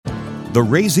the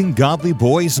Raising Godly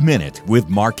Boys Minute with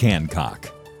Mark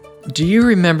Hancock. Do you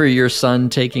remember your son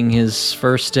taking his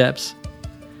first steps?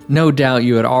 No doubt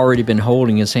you had already been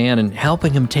holding his hand and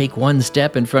helping him take one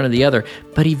step in front of the other,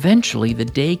 but eventually the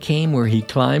day came where he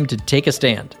climbed to take a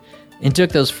stand and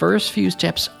took those first few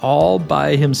steps all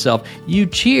by himself. You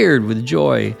cheered with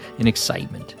joy and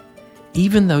excitement.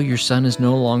 Even though your son is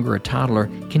no longer a toddler,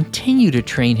 continue to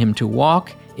train him to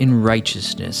walk in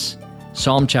righteousness.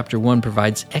 Psalm chapter 1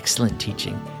 provides excellent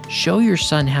teaching. Show your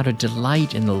son how to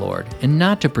delight in the Lord and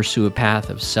not to pursue a path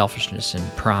of selfishness and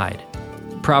pride.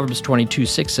 Proverbs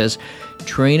 22:6 says,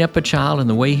 "Train up a child in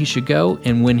the way he should go,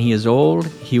 and when he is old,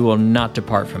 he will not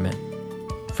depart from it."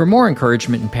 For more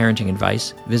encouragement and parenting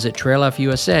advice, visit Trail Life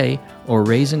USA or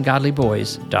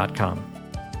RaisingGodlyBoys.com.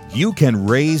 You can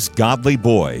raise godly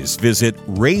boys. Visit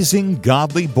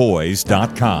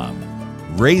RaisingGodlyBoys.com.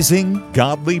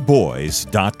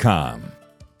 RaisingGodlyBoys.com.